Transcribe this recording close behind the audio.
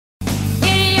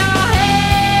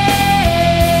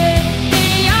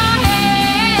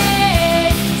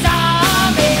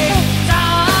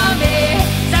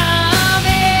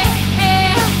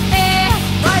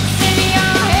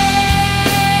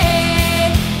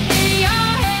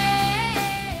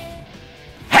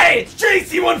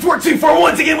C14241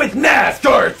 once again with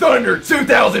NASCAR Thunder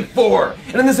 2004.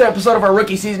 And in this episode of our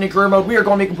rookie season in career mode, we are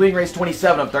going to be completing race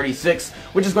 27 of 36,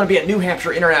 which is going to be at New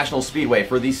Hampshire International Speedway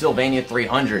for the Sylvania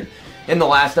 300. In the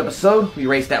last episode, we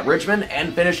raced at Richmond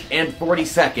and finished in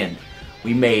 42nd.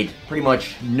 We made pretty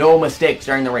much no mistakes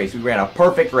during the race. We ran a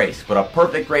perfect race, but a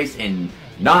perfect race in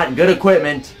not good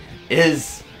equipment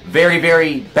is very,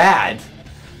 very bad.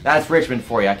 That's Richmond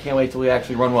for you. I can't wait till we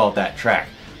actually run well at that track.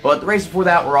 But the races before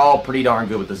that were all pretty darn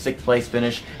good, with the 6th place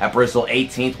finish at Bristol,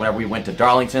 18th whenever we went to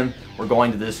Darlington. We're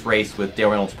going to this race with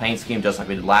Dale Reynolds' paint scheme, just like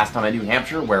we did last time at New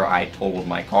Hampshire, where I totaled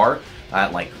my car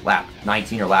at like lap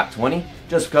 19 or lap 20,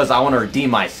 just because I want to redeem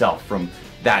myself from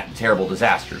that terrible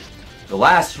disaster. The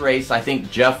last race, I think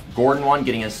Jeff Gordon won,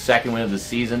 getting his 2nd win of the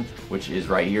season, which is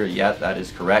right here. Yeah, that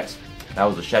is correct. That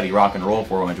was the Chevy Rock and Roll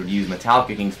 400. We used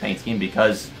Metallica King's paint scheme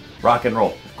because rock and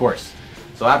roll, of course.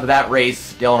 So after that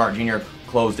race, Dale Earnhardt Jr.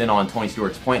 closed in on Tony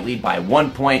Stewart's point lead by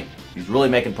 1 point. He's really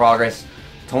making progress.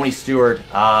 Tony Stewart,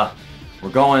 we're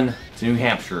going to New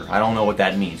Hampshire. I don't know what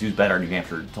that means. Who's better at New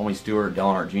Hampshire? Tony Stewart, Dale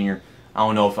Earnhardt Jr.? I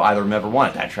don't know if either of them ever won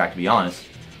at that track, to be honest.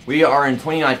 We are in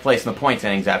 29th place in the point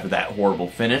standings after that horrible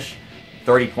finish.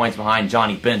 30 points behind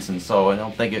Johnny Benson, so I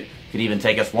don't think it could even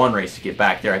take us one race to get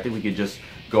back there. I think we could just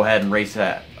go ahead and race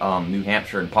at New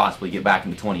Hampshire and possibly get back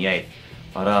into 28th.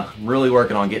 But I'm really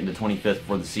working on getting to 25th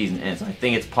before the season ends. I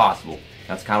think it's possible.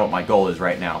 That's kind of what my goal is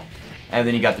right now. And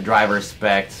then you got the driver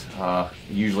respect.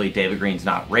 Usually David Green's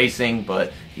not racing,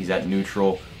 but he's at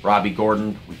neutral. Robbie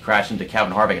Gordon, we crashed into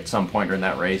Kevin Harvick at some point during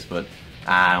that race, but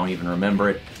I don't even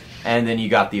remember it. And then you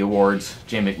got the awards.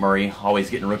 Jim McMurray, always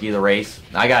getting Rookie of the Race.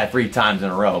 I got it 3 times in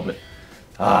a row,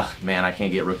 but man, I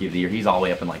can't get Rookie of the Year. He's all the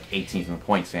way up in like 18th in the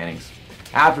point standings.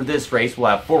 After this race, we'll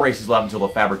have 4 races left until the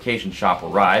fabrication shop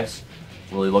arrives.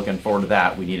 Really looking forward to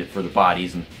that. We need it for the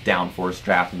bodies and downforce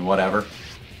draft and whatever.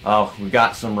 We've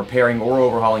got some repairing or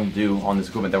overhauling to do on this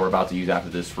equipment that we're about to use after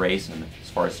this race. And as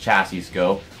far as chassis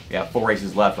go, we have 4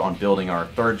 races left on building our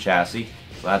 3rd chassis.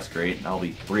 So that's great. That'll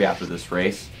be 3 after this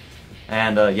race.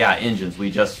 And yeah, engines. We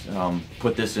just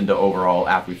put this into overhaul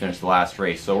after we finished the last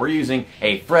race. So we're using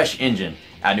a fresh engine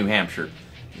at New Hampshire.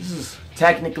 This is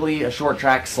technically a short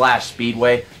track /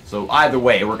 speedway, so either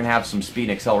way we're going to have some speed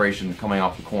and acceleration coming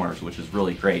off the corners, which is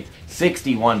really great.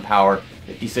 61 power,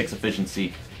 56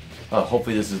 efficiency.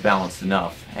 Hopefully this is balanced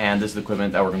enough, and this is the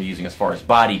equipment that we're going to be using as far as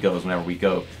body goes whenever we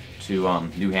go to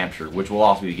New Hampshire, which we'll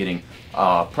also be getting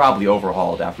probably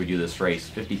overhauled after we do this race.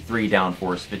 53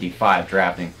 downforce, 55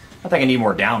 drafting. I think I need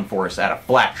more downforce at a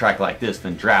flat track like this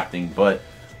than drafting, but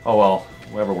oh well,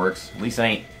 whatever works. At least it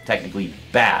ain't technically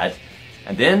bad.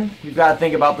 And then we've got to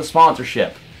think about the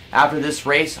sponsorship. After this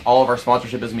race, all of our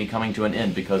sponsorship is going to be coming to an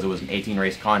end because it was an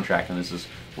 18-race contract, and this is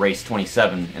race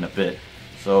 27 in a bit.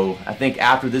 So I think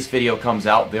after this video comes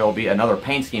out, there will be another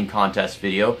paint scheme contest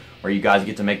video where you guys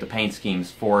get to make the paint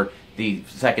schemes for the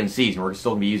 2nd season. We're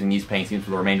still going to be using these paint schemes for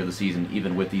the remainder of the season,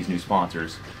 even with these new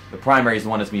sponsors. The primary is the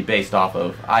one that's going to be based off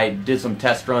of. I did some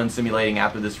test runs simulating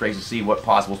after this race to see what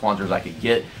possible sponsors I could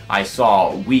get. I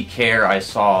saw We Care, I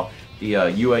saw the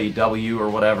UAW or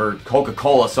whatever.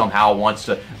 Coca-Cola somehow wants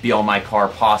to be on my car,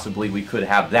 possibly. We could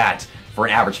have that for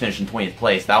an average finish in 20th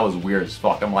place. That was weird as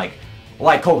fuck. I'm like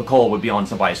Coca-Cola would be on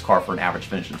somebody's car for an average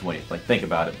finish in 20th. Like, think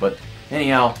about it. But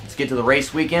anyhow, let's get to the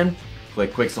race weekend.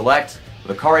 Click Quick Select.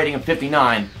 With a car rating of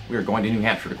 59, we are going to New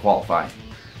Hampshire to qualify.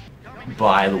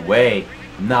 By the way,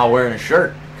 I'm not wearing a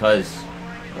shirt because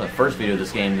the first video of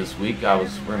this game this week, I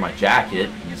was wearing my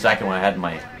jacket. And the second one, I had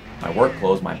my work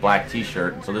clothes, my black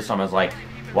t-shirt. And so this time I was like,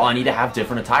 well, I need to have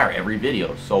different attire every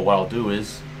video. So what I'll do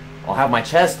is I'll have my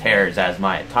chest hairs as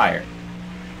my attire.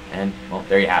 And, well,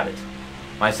 there you have it.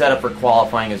 My setup for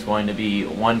qualifying is going to be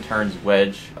 1 turns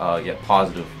wedge,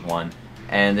 positive 1,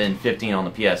 and then 15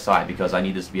 on the PSI because I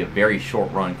need this to be a very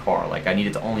short run car. Like, I need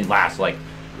it to only last like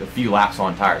a few laps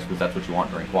on tires because that's what you want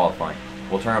during qualifying.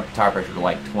 We'll turn up the tire pressure to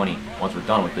like 20 once we're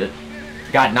done with it.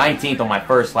 Got 19th on my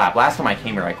first lap. Last time I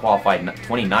came here, I qualified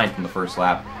 29th on the first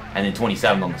lap and then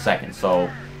 27th on the second.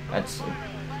 So that's a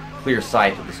clear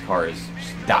sight that this car is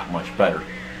just that much better.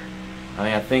 I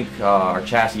mean, I think our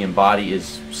chassis and body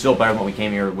is still better than what we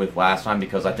came here with last time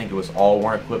because I think it was all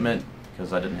worn equipment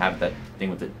because I didn't have that thing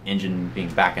with the engine being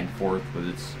back and forth with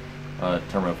its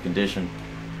term of condition.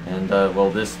 And well,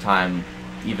 this time,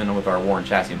 even with our worn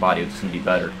chassis and body, it's going to be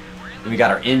better. Then we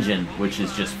got our engine, which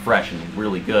is just fresh and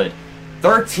really good.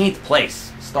 13th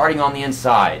place, starting on the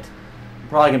inside. I'm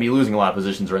probably going to be losing a lot of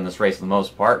positions during this race for the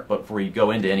most part, but before you go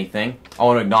into anything, I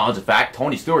want to acknowledge the fact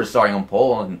Tony Stewart is starting on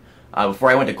pole, and before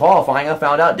I went to qualifying, I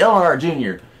found out Dale Earnhardt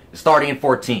Jr. is starting in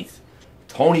 14th.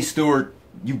 Tony Stewart,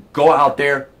 you go out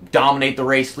there, dominate the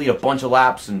race, lead a bunch of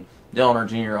laps, and Dillon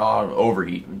Jr.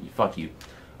 Overheat. Fuck you.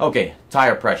 Okay,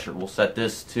 tire pressure. We'll set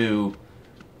this to,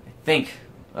 I think,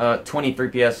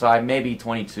 23 psi, maybe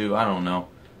 22. I don't know.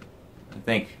 I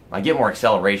think I get more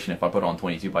acceleration if I put on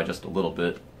 22 by just a little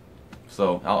bit.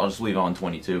 So I'll just leave it on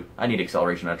 22. I need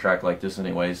acceleration on a track like this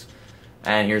anyways.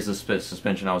 And here's the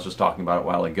suspension I was just talking about a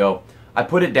while ago. I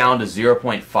put it down to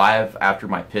 0.5 after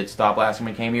my pit stop last time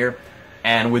we came here.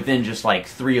 And within just like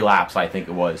 3 laps, I think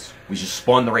it was, we just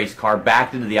spun the race car,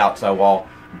 backed into the outside wall,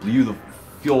 blew the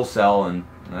fuel cell, and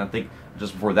I think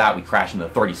just before that we crashed into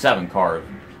the 37 car of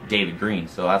David Green.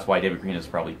 So that's why David Green is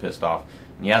probably pissed off.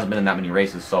 And he hasn't been in that many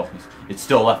races, so it's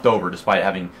still left over despite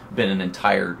having been an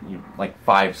entire, like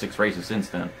 5-6 races since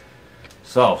then.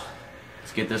 So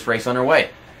let's get this race underway.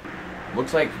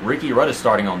 Looks like Ricky Rudd is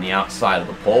starting on the outside of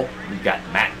the pole. We've got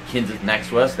Matt Kenseth next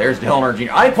to us. There's Dillon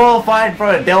Jr. I qualified in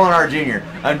front of Dillon Jr.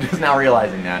 I'm just now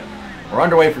realizing that. We're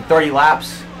underway for 30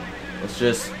 laps. Let's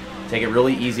just take it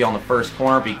really easy on the first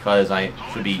corner because I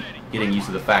should be getting used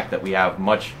to the fact that we have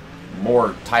much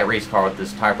more tight race car with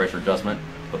this tire pressure adjustment.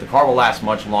 But the car will last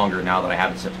much longer now that I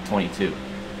have it set to 22.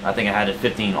 I think I had it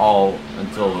 15 all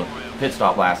until the pit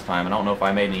stop last time. I don't know if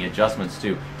I made any adjustments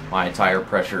to my tire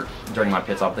pressure during my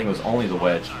pit stop. I think it was only the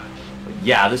wedge. But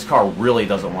yeah, this car really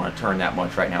doesn't want to turn that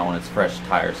much right now on its fresh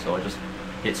tires, so I just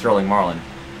hit Sterling Marlin.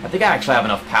 I think I actually have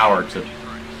enough power to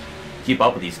keep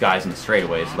up with these guys in the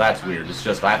straightaway, so that's weird. It's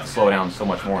just I have to slow down so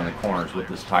much more in the corners with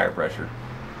this tire pressure.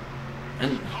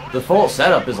 And the full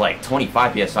setup is like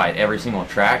 25 psi at every single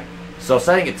track, so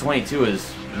setting at 22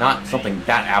 is not something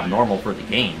that abnormal for the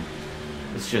game.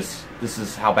 It's just, this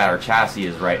is how bad our chassis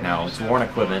is right now. It's worn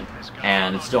equipment,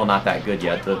 and it's still not that good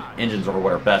yet. The engines are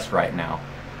what are best right now.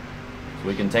 So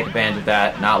we can take advantage of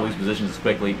that, not lose positions as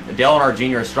quickly. Dillon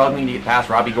Jr. is struggling to get past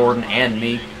Robbie Gordon and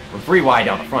me. We're 3 wide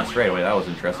down the front straightaway. That was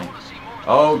interesting.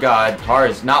 Oh god, car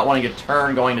is not wanting to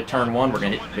turn, going to turn 1. We're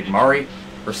going to hit McMurray.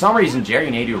 For some reason, Jerry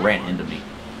Nadeau ran into me.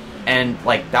 And,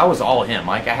 like, that was all him.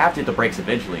 Like, I have to hit the brakes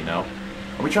eventually, you know?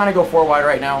 Are we trying to go 4 wide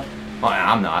right now? Well,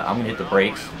 I'm not. I'm going to hit the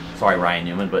brakes. Sorry, Ryan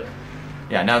Newman, but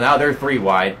yeah, now they're 3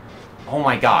 wide. Oh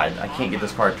my god, I can't get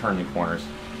this car to turn the corners.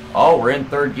 Oh, we're in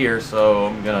 3rd gear, so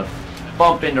I'm going to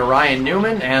bump into Ryan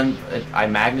Newman, and I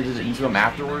magneted it into him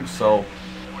afterwards, so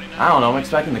I don't know, I'm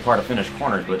expecting the car to finish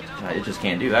corners, but it just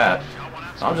can't do that.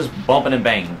 So I'm just bumping and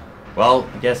banging. Well,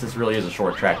 I guess this really is a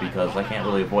short track because I can't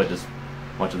really avoid this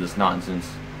much of this nonsense.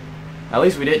 At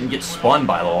least we didn't get spun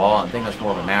by the wall. I think that's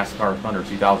more of a NASCAR Thunder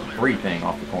 2003 thing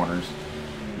off the corners.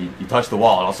 You touch the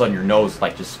wall, and all of a sudden your nose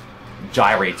like just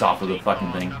gyrates off of the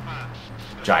fucking thing.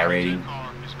 Gyrating.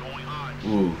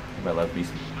 Ooh, I love me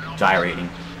gyrating.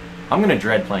 I'm gonna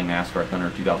dread playing NASCAR Thunder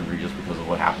 2003 just because of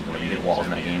what happens when you hit walls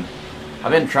in that game.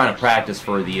 I've been trying to practice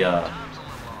for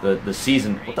the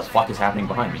season. What the fuck is happening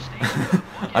behind me?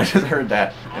 I just heard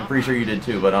that. I'm pretty sure you did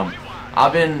too. But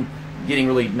I've been getting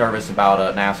really nervous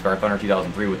about NASCAR Thunder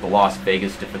 2003 with the Las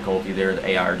Vegas difficulty there. The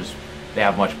AI are just, they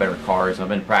have much better cars. I've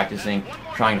been practicing,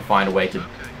 trying to find a way to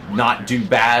not do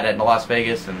bad at Las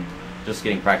Vegas, and just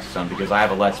getting practice done because I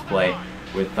have a Let's Play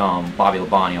with Bobby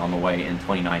Labonte on the way in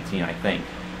 2019, I think.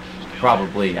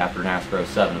 Probably after NASCAR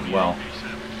 07 as well.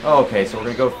 Okay, so we're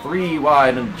going to go 3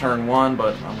 wide into turn 1,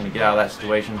 but I'm going to get out of that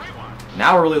situation.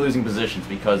 Now we're really losing positions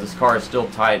because this car is still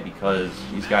tight because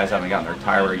these guys haven't gotten their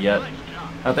tire wear yet.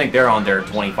 I think they're on their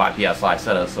 25 PSI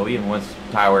setup, so even once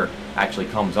tire wear actually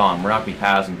comes on, we're not going to be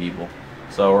passing people.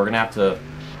 So we're going to have to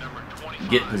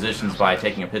get positions by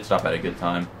taking a pit stop at a good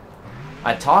time.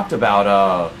 I talked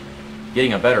about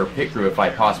getting a better pit crew if I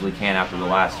possibly can after the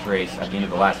last race, at the end of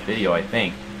the last video, I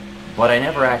think. But I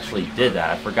never actually did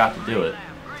that. I forgot to do it.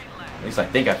 At least I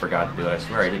think I forgot to do it. I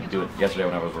swear I didn't do it yesterday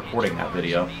when I was recording that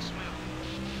video.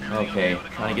 Okay,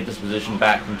 trying to get this position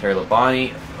back from Terry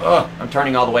Labonte. Ugh, I'm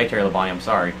turning all the way, Terry Labonte, I'm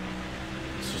sorry.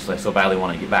 It's just I so badly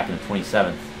want to get back into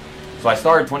 27th. So I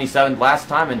started 27th last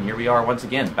time, and here we are once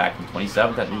again, back in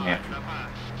 27th at New Hampshire.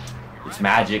 It's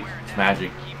magic, it's magic.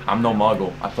 I'm no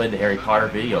muggle. I played the Harry Potter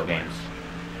video games.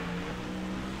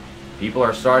 People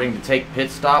are starting to take pit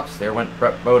stops. There went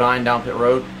Brett Bodine down pit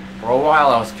road. For a while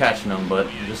I was catching them, but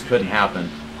it just couldn't happen.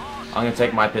 I'm going to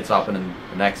take my pit stop in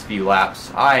the next few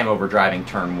laps. I am overdriving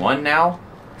turn 1 now.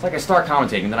 It's like I start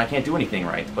commentating, then I can't do anything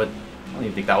right, but I don't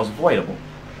even think that was avoidable.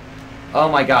 Oh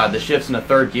my god, the shifts in the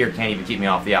 3rd gear can't even keep me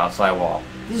off the outside wall.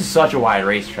 This is such a wide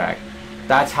racetrack.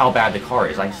 That's how bad the car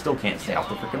is. I still can't stay off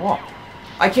the freaking wall.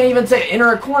 I can't even say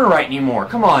enter a corner right anymore.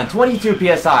 Come on, 22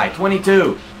 PSI,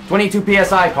 22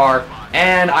 PSI car,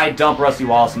 and I dump Rusty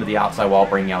Wallace into the outside wall,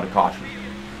 bringing out a caution.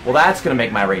 Well, that's going to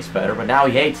make my race better, but now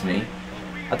he hates me.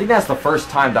 I think that's the first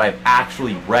time that I've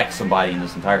actually wrecked somebody in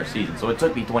this entire season, so it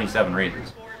took me 27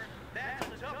 races.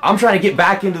 I'm trying to get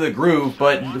back into the groove,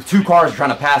 but two cars are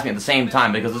trying to pass me at the same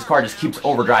time because this car just keeps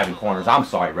overdriving corners. I'm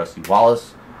sorry, Rusty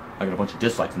Wallace. I got a bunch of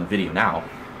dislikes in the video now.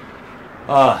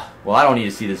 Well, I don't need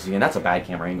to see this again. That's a bad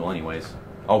camera angle anyways.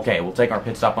 Okay, we'll take our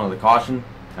pit stop under the caution.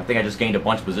 I think I just gained a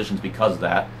bunch of positions because of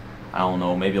that. I don't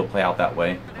know, maybe it'll play out that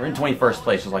way. We're in 21st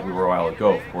place just like we were a while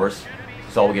ago, of course.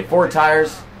 So we'll get 4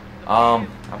 tires.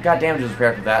 I've got damages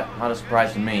repaired for that, not a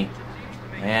surprise to me.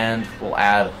 And we'll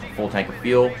add a full tank of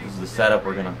fuel. This is the setup,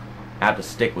 we're gonna have to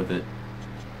stick with it.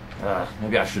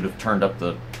 Maybe I should have turned up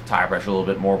the tire pressure a little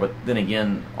bit more, but then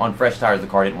again, on fresh tires the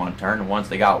car didn't want to turn, and once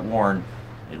they got worn,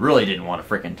 it really didn't want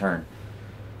to frickin' turn.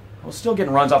 I was still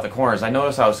getting runs off the corners. I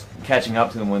noticed I was catching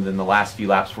up to them within the last few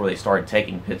laps before they started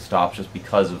taking pit stops just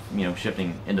because of, you know,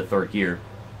 shifting into third gear.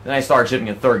 Then I started shifting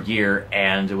in third gear,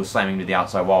 and it was slamming to the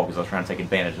outside wall because I was trying to take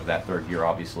advantage of that third gear,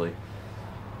 obviously.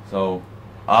 So,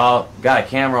 got a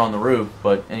camera on the roof,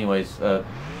 but anyways,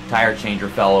 tire changer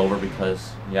fell over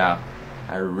because, yeah,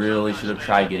 I really should have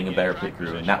tried getting a better pit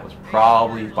crew, and that was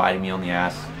probably biting me on the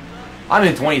ass. I'm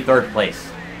in 23rd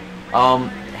place.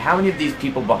 How many of these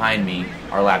people behind me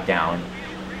are lapped down?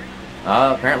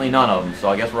 Apparently none of them, so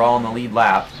I guess we're all on the lead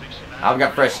lap. I've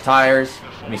got fresh tires.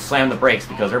 Let me slam the brakes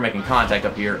because they're making contact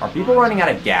up here. Are people running out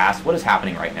of gas? What is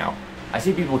happening right now? I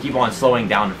see people keep on slowing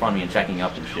down in front of me and checking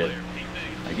up and shit.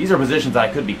 Like, these are positions that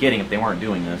I could be getting if they weren't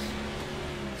doing this.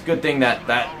 It's a good thing that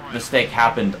that mistake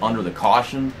happened under the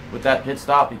caution with that pit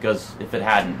stop, because if it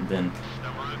hadn't, then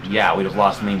yeah, we'd have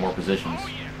lost many more positions.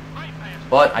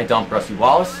 But I dumped Rusty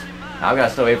Wallace. Now I've got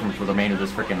to stay away from him for the remainder of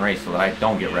this freaking race so that I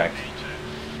don't get wrecked.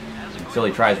 Until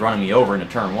he tries running me over into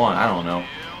turn 1, I don't know.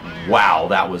 Wow,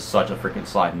 that was such a freaking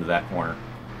slide into that corner.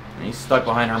 And he's stuck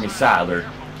behind Hermie Sadler.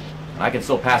 And I can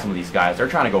still pass some of these guys. They're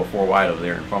trying to go 4 wide over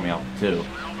there and front me out too.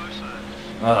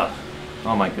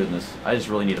 Oh my goodness. I just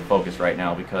really need to focus right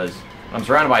now because when I'm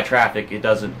surrounded by traffic, it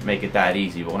doesn't make it that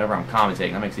easy. But whenever I'm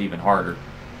commentating, that makes it even harder.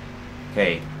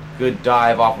 Okay, good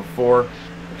dive off of 4.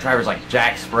 The driver's like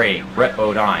Jack Sprague, Brett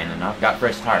Bodine, and I've got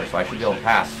fresh tires, so I should be able to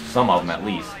pass some of them at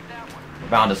least. We're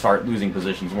bound to start losing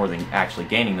positions more than actually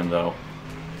gaining them, though.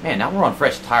 Man, now we're on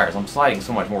fresh tires. I'm sliding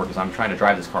so much more because I'm trying to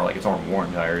drive this car like it's on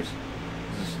worn tires.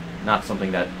 This is not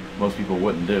something that most people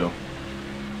wouldn't do.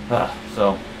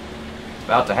 So,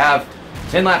 about to have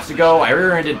 10 laps to go. I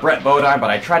rear-ended Brett Bodine, but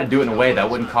I tried to do it in a way that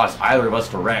wouldn't cause either of us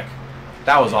to wreck.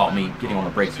 That was all me getting on the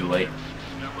brakes too late.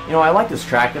 You know, I like this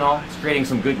track and all. It's creating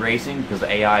some good racing because the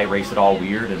AI race it all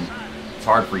weird and it's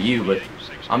hard for you, but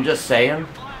I'm just saying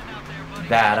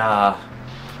that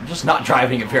I'm just not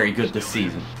driving it very good this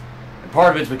season. And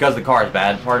part of it's because the car is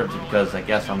bad, part of it's because I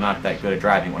guess I'm not that good at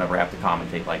driving whenever I have to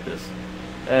commentate like this.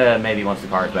 Maybe once the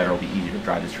car is better it'll be easier to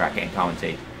drive this track and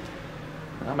commentate.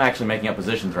 I'm actually making up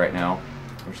positions right now.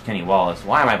 There's Kenny Wallace.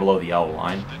 Why am I below the yellow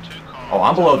line? Oh,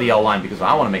 I'm below the yellow line because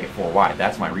I want to make it 4 wide.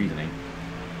 That's my reasoning.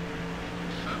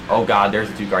 Oh god, there's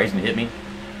the 2 car. He's going to hit me.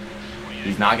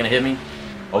 He's not going to hit me?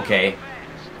 Okay.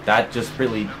 That just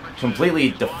really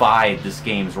completely defied this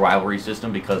game's rivalry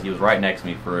system because he was right next to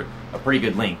me for a pretty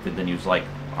good length, and then he was like,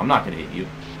 I'm not going to hit you.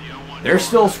 They're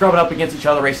still scrubbing up against each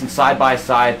other, racing side by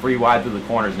side, 3 wide through the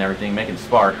corners and everything, making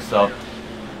sparks, so...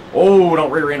 Oh,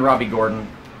 don't rear-end Robbie Gordon.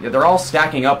 Yeah, they're all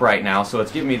stacking up right now, so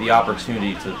it's giving me the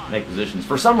opportunity to make positions.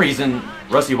 For some reason,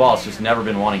 Rusty Wallace just never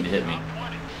been wanting to hit me.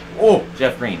 Oh,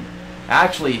 Jeff Green.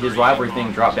 Actually, his rivalry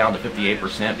thing dropped down to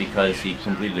 58% because he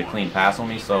completed a clean pass on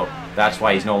me, so that's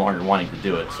why he's no longer wanting to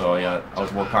do it. So yeah, I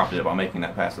was more confident about making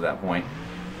that pass at that point.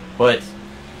 But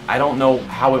I don't know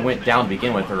how it went down to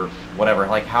begin with or whatever,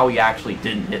 like how he actually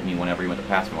didn't hit me whenever he went to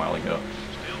pass me a while ago.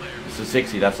 This is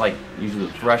 60, that's like usually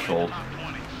the threshold.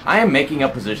 I am making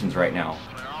up positions right now.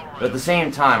 But at the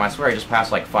same time, I swear I just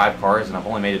passed like 5 cars and I've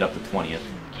only made it up to 20th.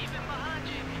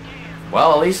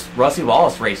 Well, at least Rusty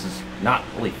Wallace race is not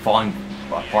really falling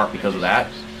apart because of that.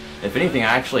 If anything, I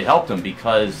actually helped him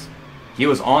because he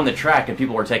was on the track and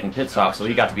people were taking pit stops, so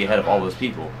he got to be ahead of all those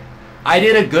people. I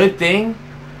did a good thing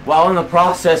while in the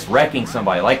process wrecking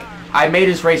somebody. Like, I made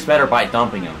his race better by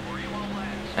dumping him.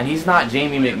 And he's not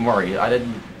Jamie McMurray.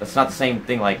 That's not the same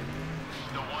thing. Like,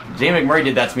 Jamie McMurray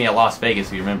did that to me at Las Vegas,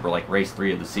 if you remember, like race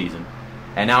 3 of the season.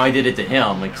 And now I did it to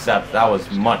him, except that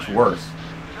was much worse.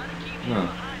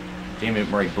 Jamie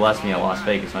McMurray blessed me at Las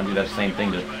Vegas, and I do that same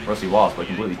thing to Rusty Wallace, but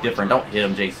completely different. Don't hit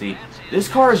him, JC. This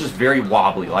car is just very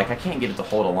wobbly. Like, I can't get it to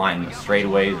hold a line in the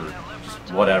straightaways or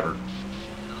just whatever.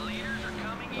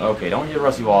 Okay, don't hit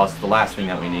Rusty Wallace. It's the last thing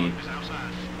that we need.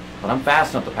 But I'm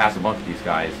fast enough to pass a bunch of these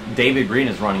guys. David Green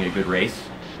is running a good race.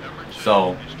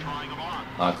 So,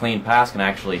 clean pass can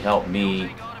actually help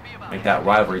me make that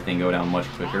rivalry thing go down much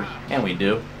quicker. And we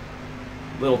do.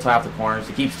 little top of the corners.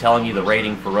 It keeps telling you the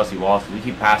rating for Rusty Wallace. We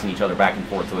keep passing each other back and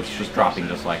forth, so it's just dropping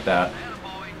just like that.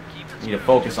 I need to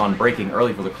focus on braking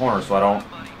early for the corner so I don't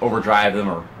overdrive them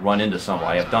or run into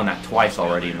somebody. I've done that twice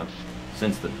already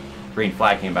since the green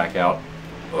flag came back out.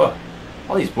 Ugh.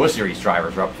 All these Busch Series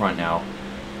drivers are up front now.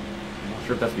 I'm not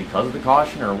sure if that's because of the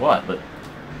caution or what, but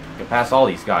I can pass all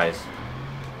these guys.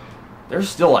 They're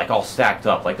still like all stacked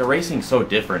up. Like the racing's so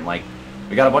different. Like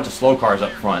we got a bunch of slow cars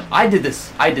up front. I did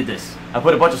this. I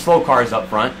put a bunch of slow cars up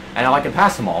front, and now I can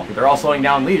pass them all. They're all slowing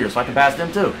down leaders, so I can pass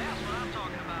them too.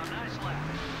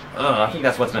 I think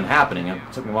that's what's been happening. It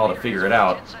took me a while to figure it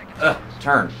out.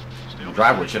 Turn. The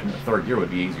driver would shift in the third gear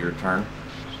would be easier to turn.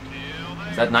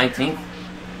 Is that 19th?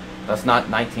 That's not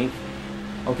 19th.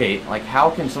 Okay, like how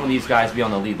can some of these guys be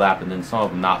on the lead lap and then some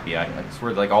of them not be? I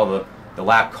swear like all the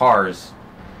lap cars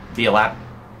be a lap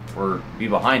or be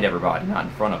behind everybody, not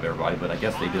in front of everybody, but I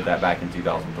guess they did that back in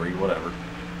 2003, whatever.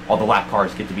 All the lap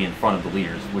cars get to be in front of the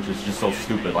leaders, which is just so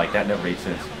stupid. Like that never made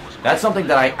sense. That's something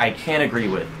that I can't agree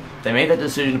with. They made that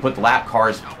decision to put the lap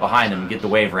cars behind them and get the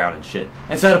wave around and shit,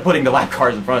 instead of putting the lap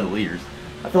cars in front of the leaders.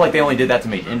 I feel like they only did that to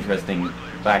make it interesting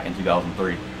back in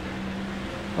 2003.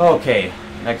 Okay,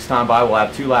 next time by we'll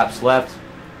have 2 laps left.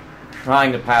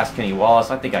 Trying to pass Kenny Wallace.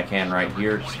 I think I can right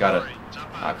here. Just gotta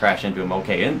crash into him.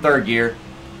 Okay, in third gear.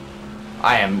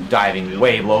 I am diving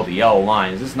way below the yellow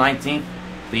line. Is this 19th?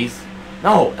 Please?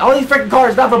 No! All these freaking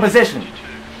cars not for position!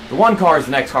 The one car is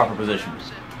the next car for position.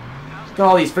 Look at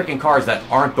all these freaking cars that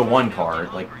aren't the one car.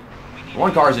 Like, the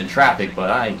one car is in traffic, but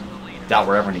I doubt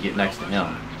we're ever going to get next to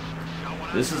him.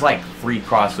 This is like 3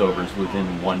 crossovers within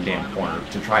one damn corner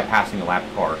to try passing a lap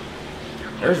car.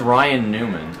 There's Ryan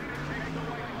Newman.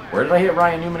 Where did I hit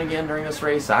Ryan Newman again during this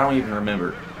race? I don't even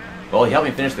remember. Well, he helped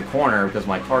me finish the corner because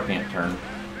my car can't turn.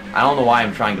 I don't know why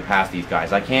I'm trying to pass these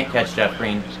guys. I can't catch Jeff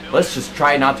Green. Let's just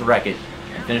try not to wreck it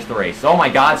and finish the race. Oh my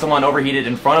god, someone overheated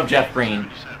in front of Jeff Green.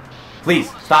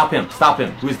 Please, stop him. Stop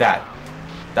him. Who's that?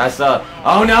 That's,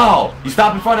 oh no! You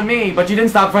stopped in front of me, but you didn't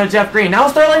stop in front of Jeff Green. Now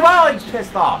Sterling Welling's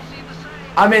pissed off.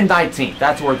 I'm in 19th.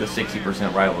 That's worth a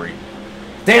 60% rivalry.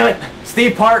 Damn it!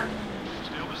 Steve Part!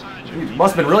 He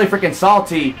must have been really freaking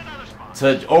salty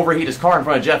to overheat his car in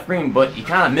front of Jeff Green, but he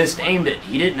kind of misaimed it.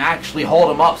 He didn't actually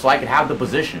hold him up so I could have the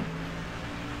position.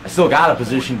 I still got a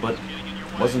position, but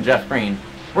it wasn't Jeff Green.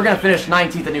 We're going to finish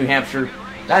 19th in New Hampshire.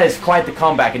 That is quite the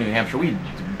comeback in New Hampshire. We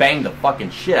banged the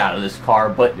fucking shit out of this car,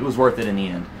 but it was worth it in the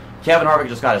end. Kevin Harvick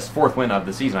just got his 4th win of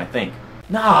the season, I think.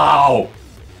 No!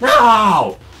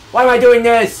 No! Why am I doing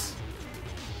this?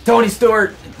 Tony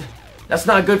Stewart, that's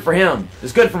not good for him.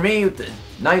 It's good for me with the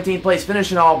 19th place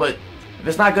finish and all, but if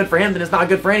it's not good for him, then it's not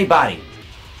good for anybody.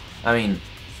 I mean,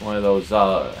 it's one of those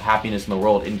happiness in the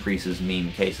world increases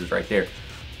meme cases right there.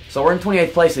 So we're in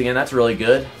 28th place again. That's really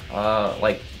good.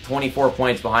 Like 24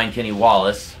 points behind Kenny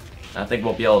Wallace. I think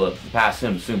we'll be able to pass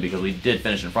him soon because we did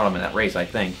finish in front of him in that race, I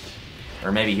think.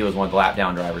 Or maybe he was one of the lap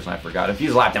down drivers and I forgot. If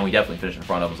he's a lap down, we definitely finished in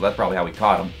front of him, so that's probably how we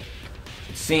caught him.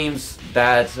 It seems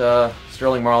that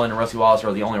Sterling Marlin and Rusty Wallace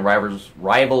are the only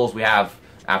rivals we have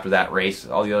after that race.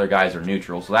 All the other guys are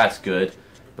neutral, so that's good.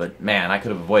 But man, I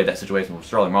could have avoided that situation with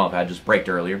Sterling Marlin if I had just braked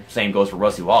earlier. Same goes for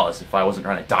Rusty Wallace if I wasn't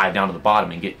trying to dive down to the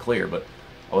bottom and get clear, but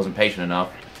I wasn't patient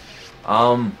enough.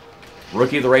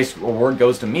 Rookie of the Race award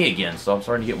goes to me again, so I'm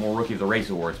starting to get more Rookie of the Race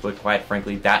awards, but quite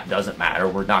frankly, that doesn't matter.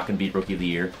 We're not going to beat Rookie of the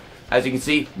Year. As you can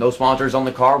see, no sponsors on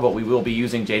the car, but we will be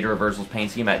using Jada Reversal's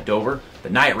paint scheme at Dover. The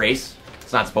night race,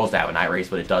 it's not supposed to have a night race,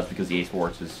 but it does because EA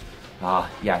Sports is,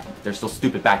 yeah, they're still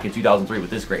stupid back in 2003 with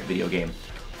this great video game.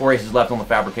 4 races left on the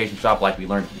fabrication shop like we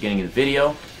learned at the beginning of the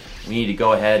video. We need to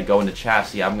go ahead, go into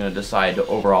chassis. I'm going to decide to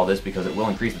overhaul this because it will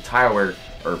increase the tire wear,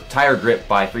 or tire grip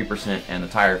by 3% and the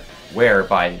tire wear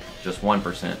by just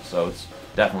 1%, so it's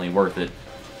definitely worth it.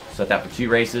 Set that for 2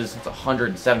 races. It's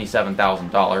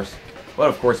 $177,000. But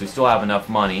of course, we still have enough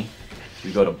money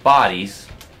to go to bodies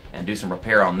and do some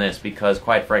repair on this because,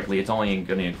 quite frankly, it's only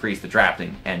going to increase the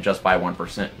drafting and just by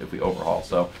 1% if we overhaul.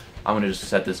 So I'm going to just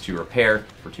set this to repair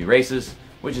for 2 races,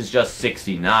 which is just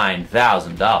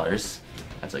 $69,000.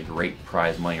 That's a great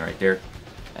prize money right there.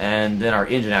 And then our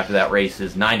engine after that race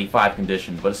is 95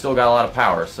 condition, but it's still got a lot of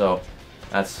power, so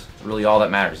that's really all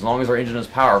that matters. As long as our engine is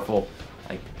powerful,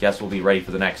 I guess we'll be ready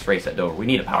for the next race at Dover. We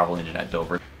need a powerful engine at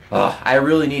Dover. I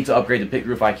really need to upgrade the pit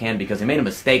crew if I can because I made a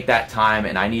mistake that time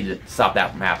and I need to stop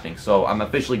that from happening. So I'm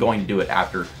officially going to do it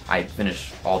after I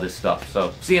finish all this stuff.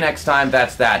 So see you next time.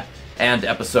 That's that. And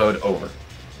episode over.